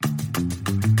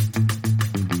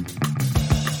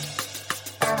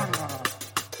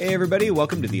Hey everybody,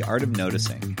 welcome to The Art of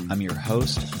Noticing. I'm your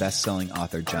host, best-selling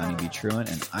author Johnny B. Truant,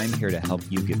 and I'm here to help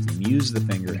you give the muse the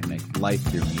finger and make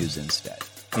life your muse instead.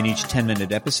 In each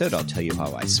 10-minute episode, I'll tell you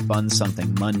how I spun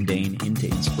something mundane into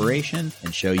inspiration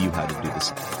and show you how to do the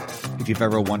same. If you've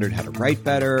ever wondered how to write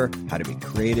better, how to be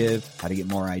creative, how to get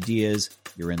more ideas,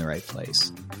 you're in the right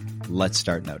place. Let's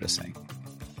start noticing.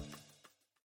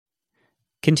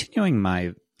 Continuing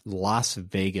my Las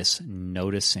Vegas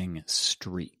noticing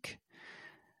streak.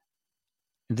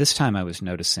 This time I was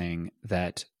noticing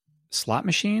that slot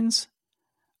machines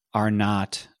are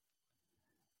not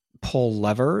pull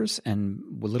levers and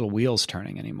little wheels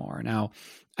turning anymore. Now,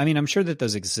 I mean, I'm sure that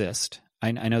those exist.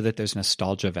 I know that there's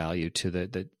nostalgia value to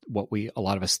the what a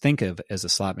lot of us think of as a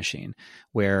slot machine,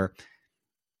 where,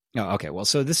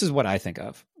 so this is what I think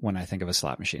of when I think of a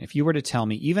slot machine. If you were to tell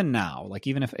me, even now, like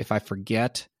even if I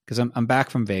forget, because I'm back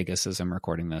from Vegas as I'm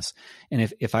recording this,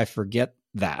 and if I forget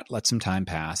that, let some time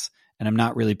pass, and I'm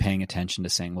not really paying attention to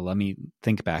saying, well, let me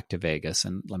think back to Vegas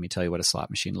and let me tell you what a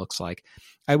slot machine looks like,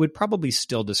 I would probably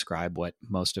still describe what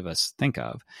most of us think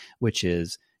of, which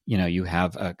is, you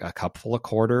have a cup full of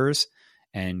quarters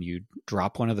and you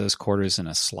drop one of those quarters in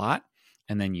a slot,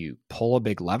 and then you pull a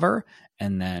big lever,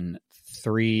 and then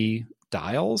 3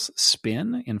 dials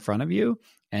spin in front of you.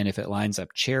 And if it lines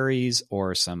up cherries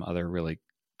or some other really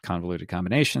convoluted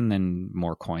combination, then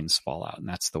more coins fall out. And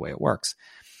that's the way it works.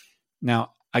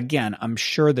 Now, again, I'm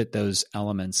sure that those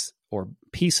elements or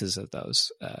pieces of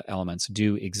those elements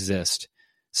do exist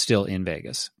still in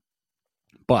Vegas,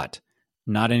 but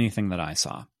not anything that I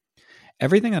saw.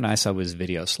 Everything that I saw was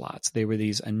video slots. They were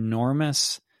these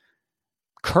enormous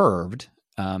curved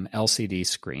LCD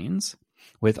screens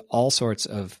with all sorts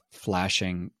of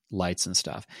flashing lights and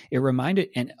stuff. It reminded,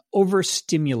 and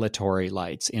overstimulatory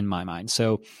lights in my mind.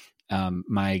 So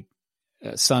my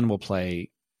son will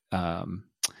play,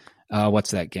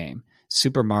 what's that game?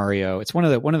 Super Mario. It's one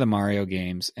of the Mario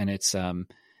games, and it's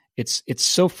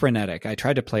so frenetic. I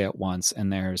tried to play it once,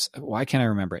 and why can't I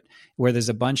remember it? Where there's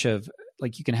a bunch of,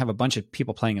 like, you can have a bunch of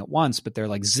people playing at once, but they're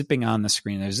like zipping on the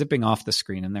screen, they're zipping off the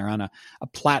screen, and they're on a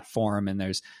platform,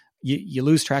 and you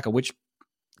lose track of which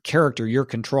character you're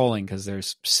controlling because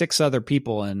there's 6 other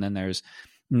people, and then there's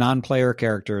non-player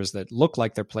characters that look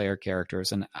like they're player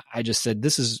characters. And I just said,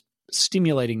 this is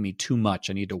stimulating me too much.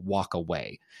 I need to walk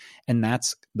away. And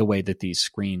that's the way that these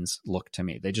screens look to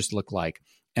me. They just look like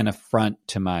an affront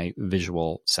to my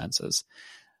visual senses.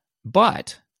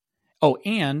 But,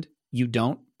 and you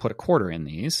don't put a quarter in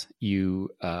these. You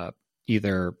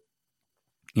either,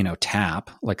 tap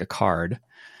like a card,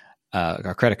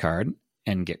 a credit card,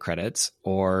 and get credits,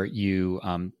 or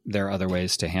there are other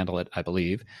ways to handle it, I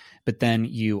believe. But then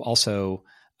you also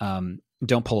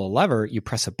don't pull a lever, you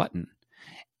press a button.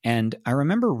 And I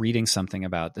remember reading something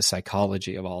about the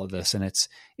psychology of all of this, and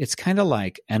it's kind of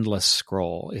like endless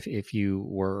scroll. If you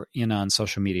were in on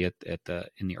social media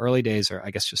in the early days, or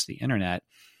I guess just the internet,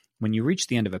 when you reached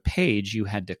the end of a page, you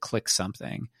had to click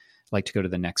something, like to go to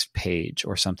the next page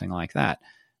or something like that.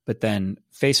 But then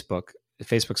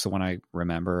Facebook's the one I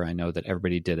remember. I know that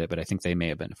everybody did it, but I think they may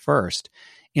have been first,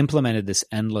 implemented this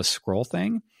endless scroll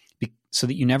thing so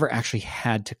that you never actually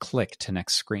had to click to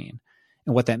next screen.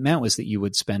 And what that meant was that you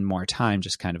would spend more time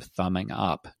just kind of thumbing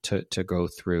up to go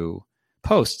through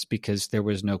posts, because there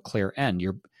was no clear end.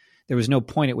 There was no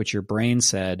point at which your brain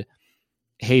said,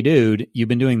 hey, dude, you've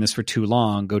been doing this for too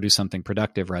long. Go do something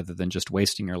productive rather than just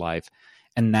wasting your life.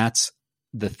 And that's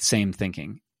the same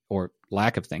thinking, or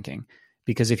lack of thinking.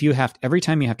 Because every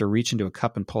time you have to reach into a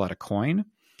cup and pull out a coin,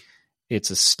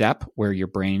 it's a step where your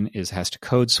brain has to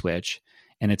code switch,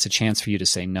 and it's a chance for you to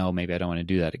say, no, maybe I don't want to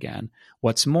do that again.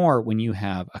 What's more, when you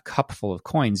have a cup full of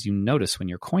coins, you notice when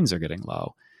your coins are getting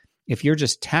low. If you're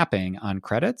just tapping on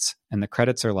credits, and the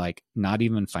credits are like not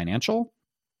even financial,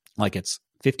 like it's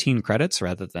 15 credits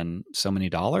rather than so many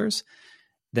dollars,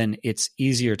 then it's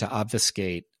easier to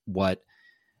obfuscate what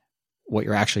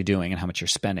you're actually doing and how much you're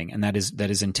spending. And that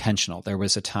is intentional. There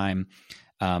was a time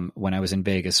when I was in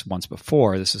Vegas once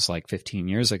before, this is like 15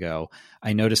 years ago,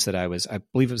 I noticed that I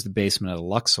believe it was the basement of the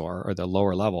Luxor, or the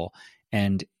lower level,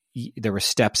 and there were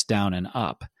steps down and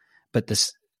up. But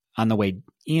on the way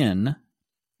in,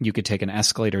 you could take an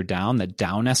escalator down. The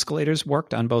down escalators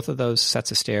worked on both of those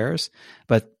sets of stairs.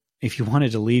 But if you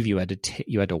wanted to leave, you had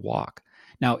to walk.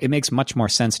 Now, it makes much more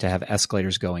sense to have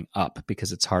escalators going up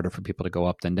because it's harder for people to go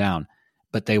up than down.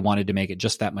 But they wanted to make it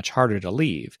just that much harder to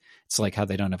leave. It's like how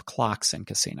they don't have clocks in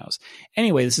casinos.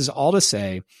 Anyway, this is all to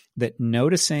say that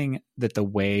noticing that the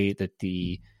way that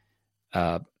the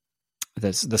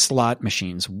slot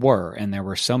machines were, and there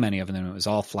were so many of them, it was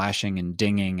all flashing and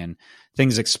dinging and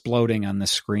things exploding on the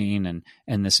screen,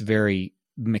 and this very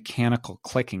mechanical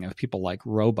clicking of people like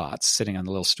robots sitting on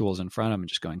the little stools in front of them and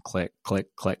just going click, click,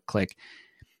 click, click.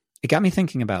 It got me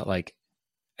thinking about like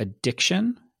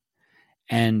addiction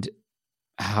and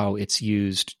how it's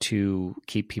used to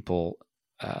keep people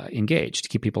engaged, to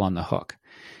keep people on the hook.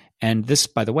 And this,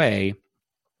 by the way,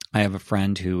 I have a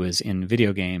friend who is in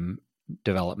video game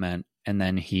development, and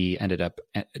then he ended up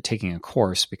taking a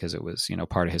course because it was,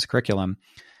 part of his curriculum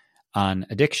on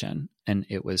addiction, and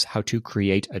it was how to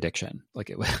create addiction.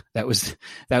 Like that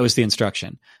was the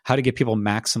instruction, how to get people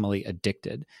maximally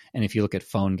addicted. And if you look at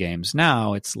phone games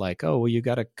now, it's like, oh, well, you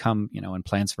got to come, when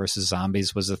Plants vs.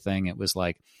 Zombies was a thing, it was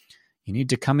like, you need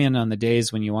to come in on the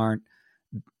days when you aren't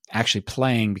actually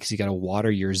playing because you got to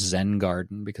water your Zen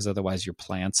garden because otherwise your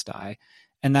plants die.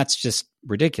 And that's just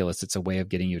ridiculous. It's a way of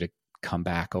getting you to come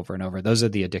back over and over. Those are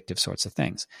the addictive sorts of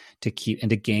things, to keep and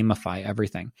to gamify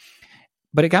everything.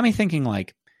 But it got me thinking,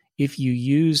 like, if you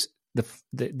use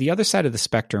the other side of the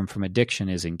spectrum from addiction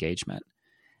is engagement.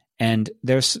 And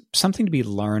there's something to be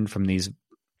learned from these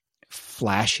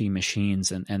flashy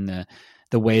machines and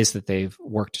the ways that they've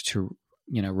worked to,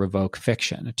 revoke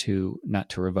fiction, not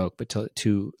to revoke, but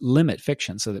to limit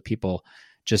fiction so that people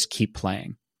just keep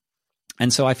playing.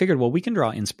 And so I figured, well, we can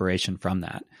draw inspiration from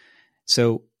that.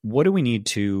 So what do we need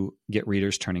to get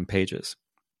readers turning pages?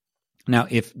 Now,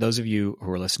 if those of you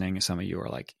who are listening, some of you are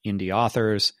like indie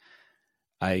authors,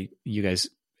 you guys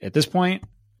at this point,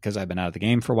 because I've been out of the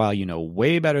game for a while, you know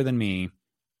way better than me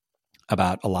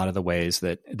about a lot of the ways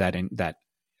that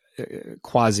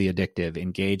quasi-addictive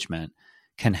engagement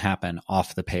can happen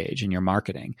off the page in your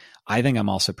marketing. I think I'm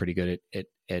also pretty good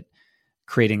at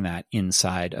creating that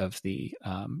inside of the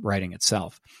writing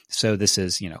itself. So this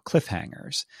is,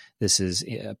 cliffhangers. This is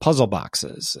puzzle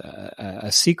boxes,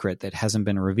 a secret that hasn't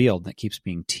been revealed that keeps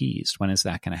being teased. When is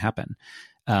that going to happen?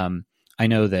 I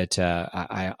know that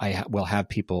I will have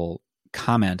people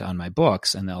comment on my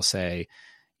books and they'll say,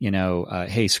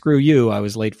 hey, screw you. I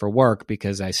was late for work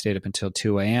because I stayed up until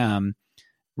 2 a.m.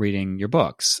 reading your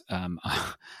books,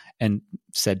 and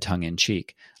said tongue in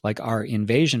cheek. Like our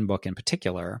Invasion book in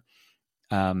particular,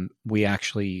 we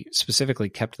actually specifically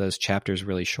kept those chapters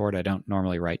really short. I don't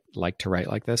normally like to write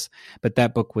like this, but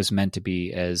that book was meant to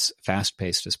be as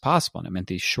fast-paced as possible. And it meant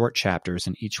these short chapters,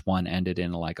 and each one ended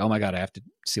in like, oh my God, I have to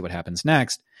see what happens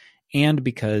next. And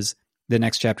because the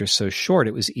next chapter is so short,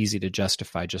 it was easy to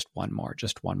justify just one more,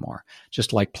 just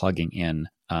like plugging in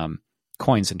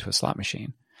coins into a slot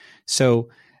machine. So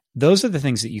those are the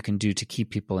things that you can do to keep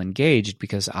people engaged,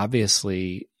 because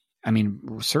obviously,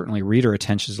 certainly reader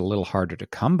attention is a little harder to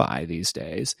come by these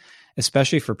days,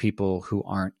 especially for people who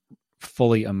aren't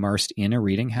fully immersed in a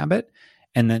reading habit.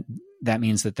 And that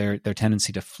means that their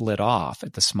tendency to flit off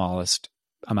at the smallest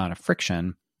amount of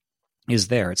friction is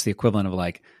there. It's the equivalent of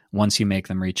like, once you make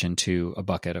them reach into a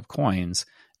bucket of coins,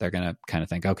 they're going to kind of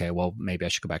think, okay, well, maybe I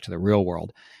should go back to the real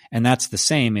world. And that's the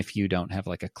same if you don't have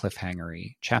like a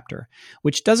cliffhangery chapter,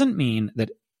 which doesn't mean that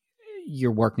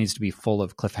your work needs to be full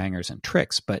of cliffhangers and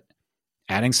tricks, but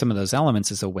adding some of those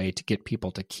elements is a way to get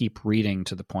people to keep reading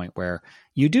to the point where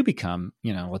you do become,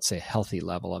 let's say a healthy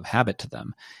level of habit to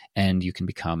them, and you can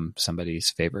become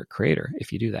somebody's favorite creator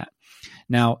if you do that.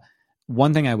 Now,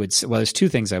 one thing there's two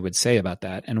things I would say about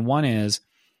that. And one is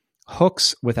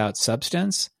hooks without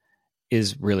substance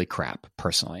is really crap,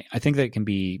 personally. I think that it can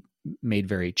be made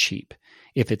very cheap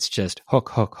if it's just hook,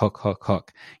 hook, hook, hook,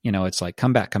 hook. It's like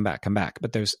come back, come back, come back.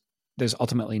 But there's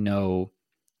ultimately no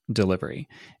delivery.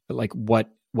 Like what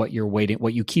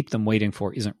you keep them waiting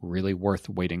for isn't really worth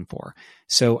waiting for.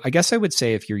 So I guess I would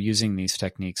say if you're using these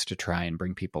techniques to try and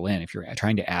bring people in, if you're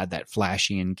trying to add that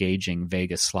flashy, engaging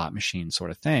Vegas slot machine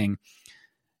sort of thing,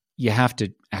 you have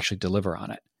to actually deliver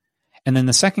on it. And then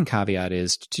the second caveat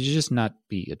is to just not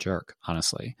be a jerk,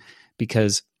 honestly,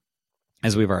 because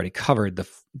as we've already covered,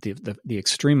 the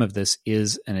extreme of this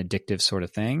is an addictive sort of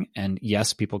thing. And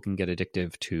yes, people can get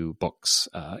addictive to books.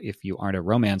 If you aren't a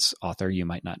romance author, you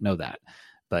might not know that.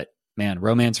 But man,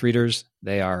 romance readers,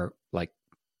 they are like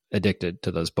addicted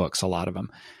to those books, a lot of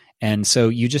them. And so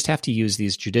you just have to use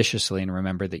these judiciously and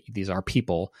remember that these are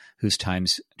people whose time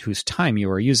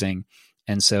you are using.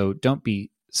 And so don't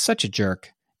be such a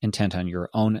jerk intent on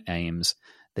your own aims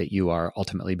that you are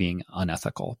ultimately being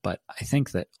unethical. But I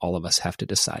think that all of us have to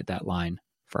decide that line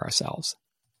for ourselves.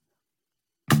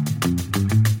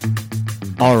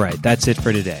 All right, that's it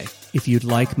for today. If you'd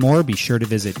like more, be sure to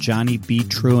visit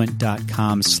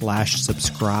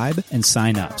johnnybtruant.com/subscribe and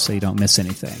sign up so you don't miss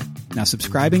anything. Now,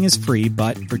 subscribing is free,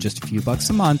 but for just a few bucks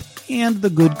a month and the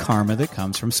good karma that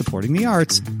comes from supporting the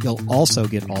arts, you'll also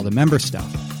get all the member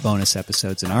stuff, bonus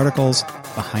episodes and articles,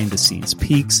 behind-the-scenes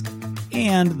peeks,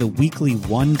 and the weekly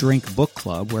One Drink Book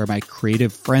Club, where my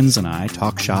creative friends and I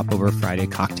talk shop over Friday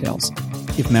cocktails.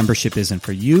 If membership isn't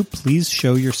for you, please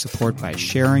show your support by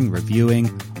sharing,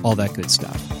 reviewing, all that good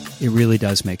stuff. It really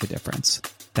does make a difference.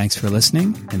 Thanks for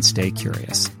listening, and stay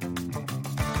curious.